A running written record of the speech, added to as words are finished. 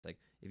Like,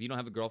 if you don't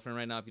have a girlfriend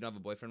right now, if you don't have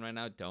a boyfriend right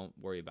now, don't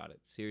worry about it.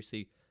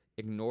 Seriously,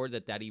 ignore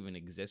that even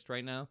exists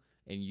right now,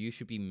 and you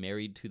should be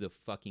married to the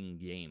fucking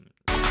game.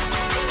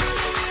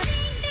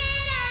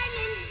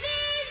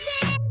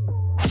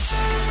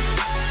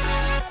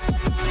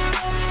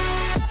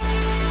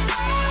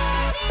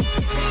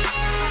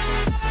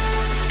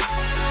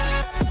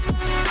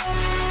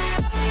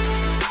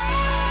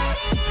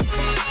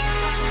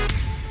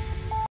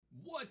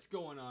 What's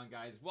going on,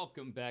 guys?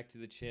 Welcome back to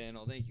the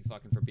channel. Thank you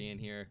fucking for being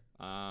here.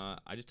 I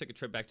just took a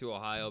trip back to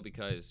Ohio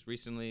because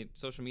recently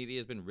social media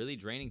has been really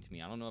draining to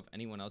me. I don't know if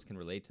anyone else can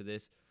relate to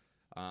this,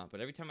 but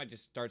every time I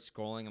just start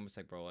scrolling, I'm just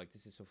like, bro, like,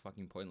 this is so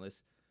fucking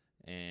pointless,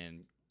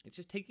 and it's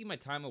just taking my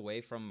time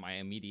away from my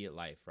immediate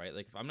life, right?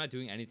 Like, if I'm not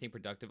doing anything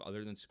productive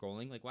other than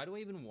scrolling, like, why do I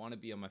even want to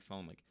be on my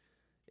phone? Like,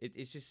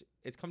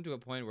 it's come to a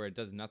point where it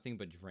does nothing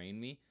but drain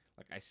me.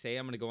 Like, I say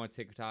I'm gonna go on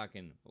TikTok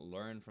and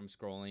learn from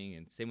scrolling,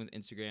 and same with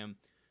Instagram.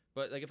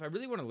 But, like, if I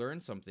really want to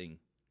learn something,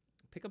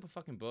 pick up a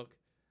fucking book.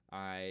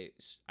 I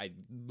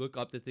look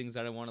up the things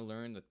that I want to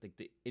learn,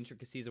 the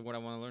intricacies of what I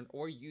want to learn,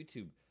 or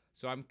YouTube.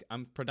 So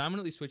I'm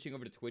predominantly switching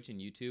over to Twitch and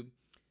YouTube,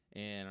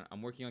 and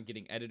I'm working on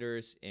getting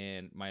editors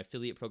and my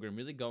affiliate program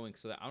really going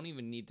so that I don't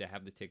even need to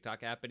have the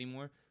TikTok app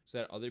anymore, so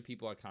that other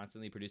people are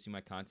constantly producing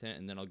my content,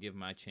 and then I'll give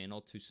my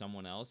channel to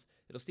someone else.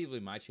 It'll still be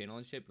my channel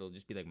and shit, but it'll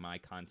just be like my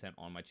content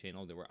on my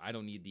channel where I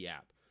don't need the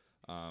app.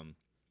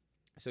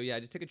 So yeah, I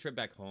just took a trip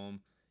back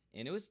home.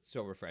 And it was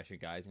so refreshing,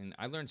 guys, and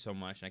I learned so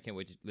much, and I can't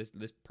wait to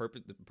the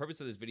purpose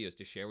of this video is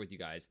to share with you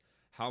guys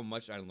how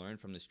much I learned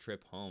from this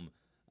trip home,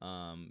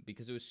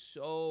 because it was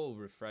so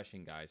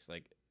refreshing, guys.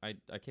 Like, I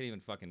can't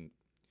even fucking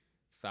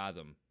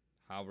fathom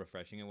how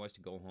refreshing it was to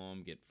go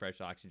home, get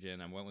fresh oxygen.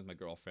 I went with my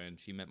girlfriend.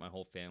 She met my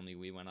whole family.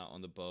 We went out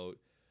on the boat.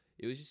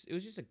 It was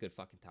just a good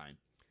fucking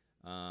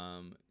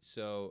time.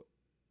 So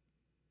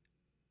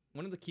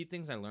one of the key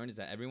things I learned is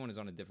that everyone is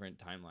on a different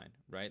timeline,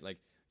 right? Like,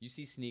 you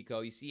see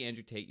Sneako, you see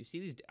Andrew Tate, you see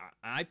these.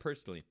 I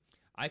personally,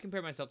 I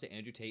compare myself to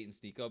Andrew Tate and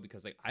Sneako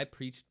because, like, I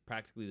preach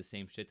practically the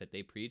same shit that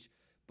they preach,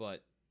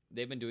 but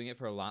they've been doing it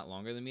for a lot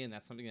longer than me, and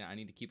that's something that I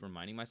need to keep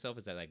reminding myself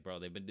is that, like, bro,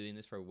 they've been doing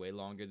this for way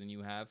longer than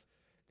you have.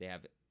 They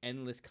have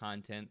endless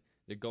content.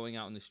 They're going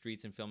out in the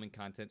streets and filming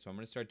content, so I'm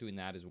gonna start doing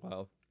that as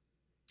well.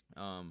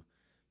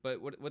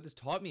 But what this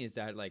taught me is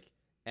that, like,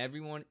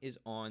 everyone is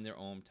on their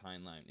own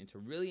timeline, and to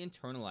really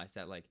internalize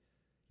that, like,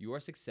 your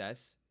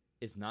success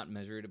is not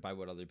measured by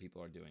what other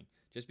people are doing.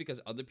 Just because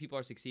other people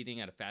are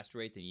succeeding at a faster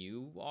rate than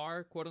you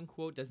are, quote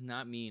unquote, does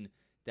not mean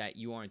that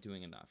you aren't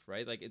doing enough,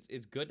 right? Like,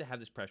 it's good to have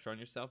this pressure on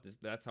yourself.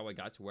 That's how I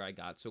got to where I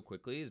got so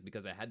quickly, is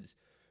because I had this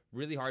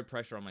really hard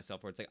pressure on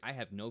myself where it's like, I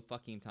have no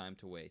fucking time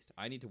to waste.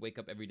 I need to wake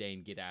up every day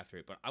and get after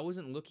it. But I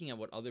wasn't looking at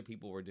what other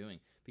people were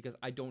doing because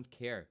I don't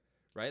care,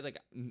 right? Like,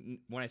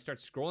 when I start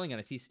scrolling and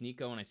I see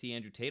Sneako and I see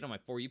Andrew Tate on my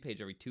For You page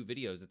every 2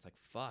 videos, it's like,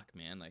 fuck,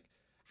 man. Like,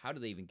 how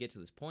do they even get to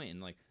this point?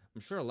 And, like, I'm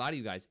sure a lot of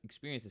you guys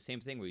experience the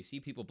same thing where you see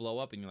people blow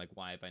up and you're like,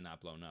 why have I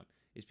not blown up?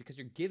 It's because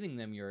you're giving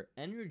them your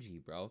energy,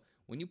 bro.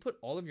 When you put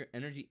all of your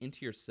energy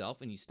into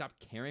yourself and you stop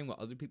caring what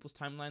other people's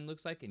timeline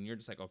looks like, and you're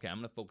just like, okay, I'm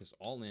going to focus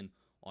all in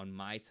on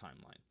my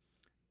timeline.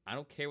 I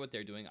don't care what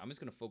they're doing. I'm just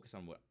going to focus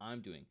on what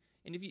I'm doing.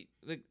 And if you,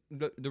 like,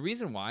 the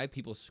reason why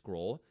people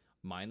scroll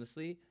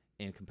mindlessly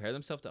and compare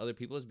themselves to other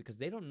people is because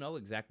they don't know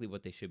exactly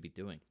what they should be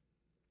doing.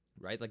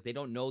 Right? Like, they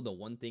don't know the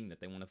one thing that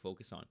they want to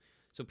focus on.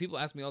 So people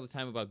ask me all the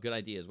time about good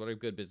ideas. What are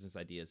good business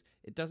ideas?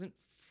 It doesn't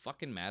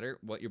fucking matter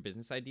what your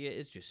business idea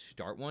is. Just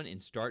start one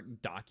and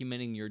start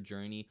documenting your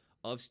journey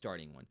of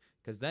starting one.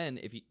 Because then,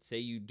 if you say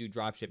you do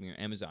dropshipping or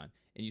Amazon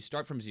and you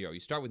start from zero, you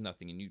start with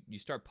nothing, and you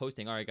start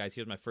posting, all right, guys,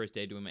 here's my first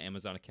day doing my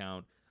Amazon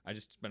account. I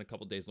just spent a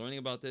couple days learning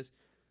about this.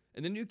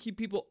 And then you keep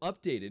people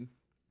updated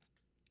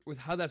with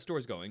how that store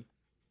is going.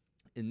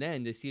 And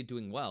then they see it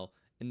doing well.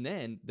 And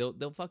then they'll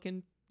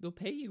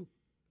pay you.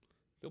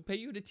 They'll pay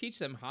you to teach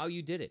them how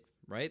you did it,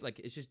 right? Like,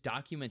 it's just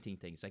documenting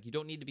things. Like, you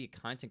don't need to be a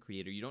content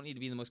creator. You don't need to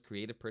be the most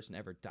creative person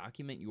ever.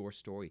 Document your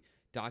story.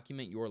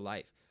 Document your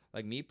life.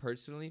 Like, me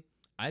personally,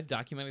 I've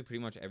documented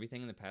pretty much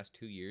everything in the past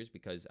 2 years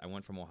because I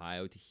went from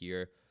Ohio to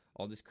here,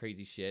 all this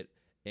crazy shit.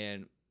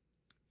 And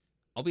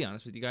I'll be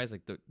honest with you guys,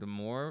 like, the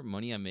more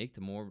money I make,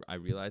 the more I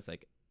realize,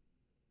 like,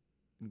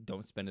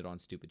 don't spend it on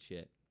stupid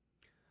shit.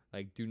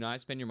 Like, do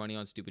not spend your money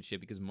on stupid shit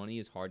because money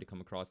is hard to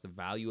come across. The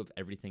value of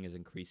everything is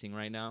increasing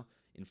right now.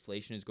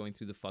 Inflation is going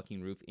through the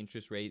fucking roof.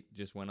 Interest rate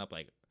just went up,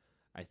 like,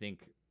 I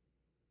think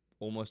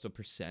almost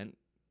 1%.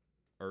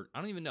 Or I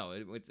don't even know.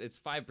 It's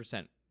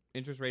 5%.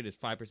 Interest rate is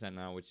 5%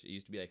 now, which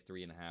used to be like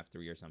 3.5,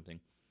 3 or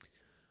something.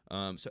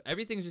 So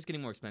everything is just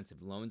getting more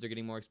expensive. Loans are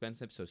getting more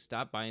expensive. So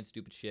stop buying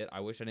stupid shit. I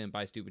wish I didn't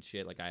buy stupid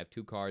shit. Like, I have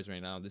 2 cars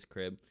right now, this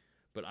crib.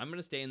 But I'm going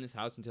to stay in this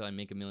house until I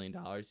make $1 million,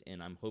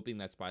 and I'm hoping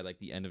that's by, like,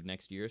 the end of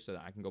next year so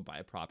that I can go buy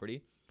a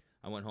property.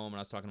 I went home and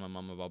I was talking to my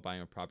mom about buying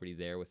a property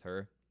there with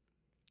her.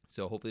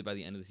 So hopefully by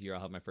the end of this year,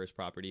 I'll have my first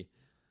property,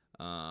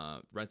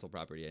 rental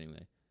property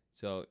anyway.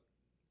 So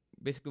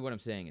basically what I'm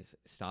saying is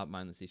stop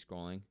mindlessly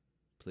scrolling,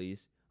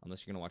 please,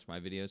 unless you're going to watch my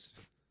videos.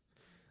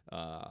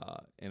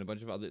 and a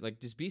bunch of other, like,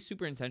 just be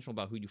super intentional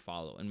about who you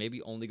follow, and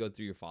maybe only go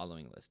through your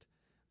following list.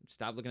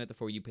 Stop looking at the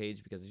For You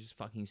page because it's just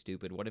fucking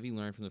stupid. What have you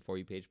learned from the For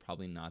You page?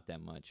 Probably not that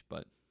much,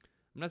 but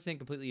I'm not saying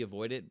completely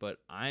avoid it, but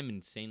I'm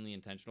insanely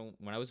intentional.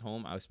 When I was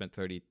home, I spent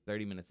 30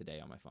 minutes a day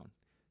on my phone.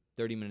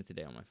 30 minutes a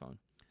day on my phone.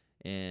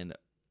 And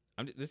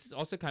this is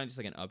also kind of just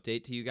like an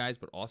update to you guys,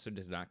 but also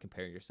to not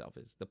compare yourself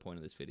is the point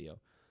of this video.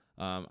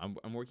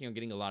 I'm working on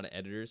getting a lot of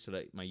editors so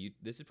that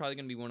this is probably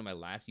going to be one of my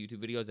last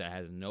YouTube videos that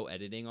has no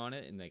editing on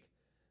it, and like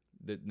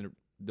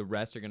the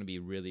rest are going to be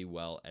really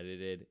well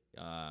edited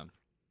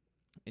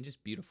and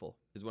just beautiful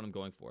is what I'm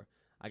going for.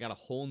 I got a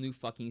whole new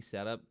fucking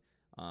setup.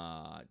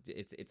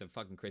 It's a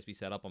fucking crispy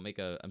setup. I'll make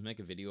a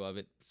video of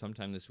it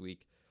sometime this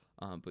week.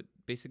 But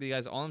basically,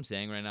 guys, all I'm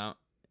saying right now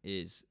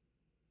is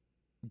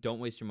don't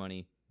waste your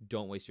money,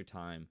 don't waste your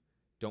time,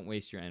 don't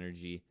waste your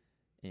energy,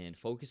 and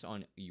focus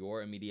on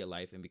your immediate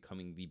life and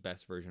becoming the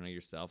best version of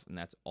yourself. And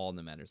that's all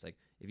that matters. Like,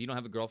 if you don't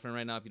have a girlfriend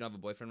right now, if you don't have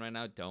a boyfriend right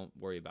now, don't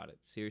worry about it.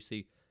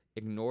 Seriously,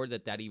 ignore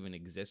that even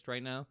exists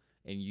right now.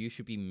 And you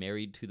should be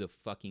married to the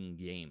fucking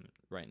game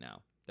right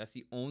now. That's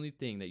the only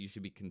thing that you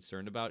should be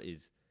concerned about,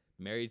 is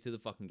married to the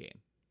fucking game.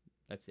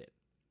 That's it.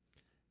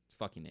 It's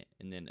fucking it.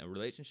 And then a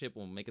relationship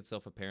will make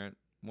itself apparent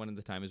when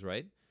the time is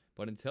right.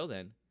 But until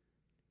then,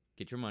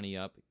 get your money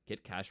up,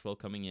 get cash flow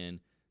coming in,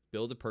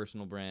 build a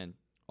personal brand,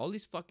 all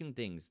these fucking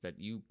things that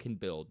you can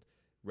build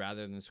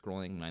rather than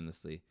scrolling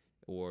mindlessly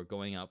or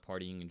going out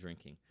partying and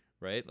drinking,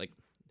 right? Like,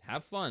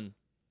 have fun,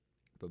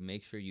 but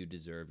make sure you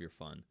deserve your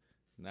fun.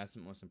 And that's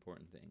the most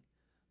important thing.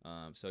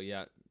 So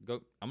yeah,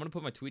 I'm gonna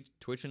put my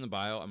Twitch in the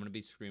bio. I'm gonna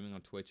be streaming on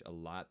Twitch a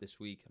lot this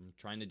week. I'm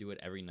trying to do it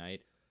every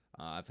night.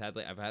 I've had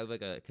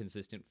like a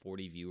consistent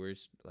 40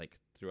 viewers like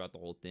throughout the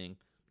whole thing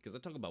because I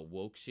talk about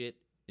woke shit,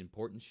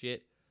 important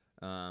shit.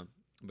 But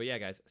yeah,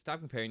 guys, stop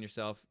comparing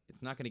yourself.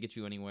 It's not gonna get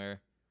you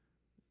anywhere.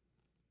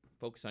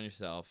 Focus on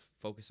yourself.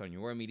 Focus on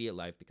your immediate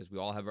life because we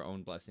all have our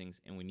own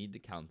blessings and we need to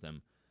count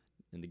them.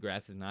 And the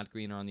grass is not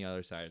greener on the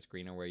other side. It's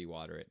greener where you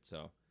water it.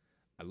 So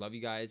I love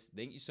you guys.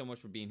 Thank you so much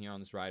for being here on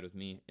this ride with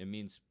me. It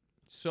means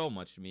so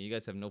much to me. You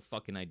guys have no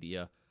fucking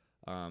idea.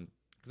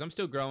 Because I'm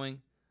still growing.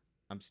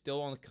 I'm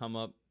still on the come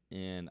up.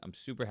 And I'm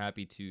super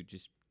happy to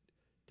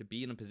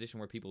be in a position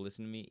where people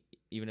listen to me,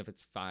 even if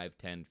it's 5,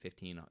 10,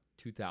 15,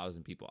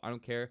 2,000 people. I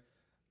don't care.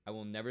 I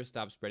will never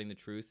stop spreading the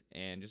truth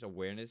and just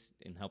awareness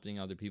and helping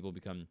other people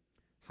become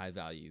high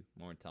value,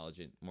 more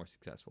intelligent, more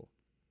successful.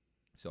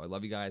 So I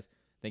love you guys.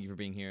 Thank you for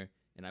being here.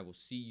 And I will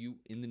see you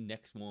in the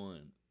next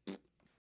one.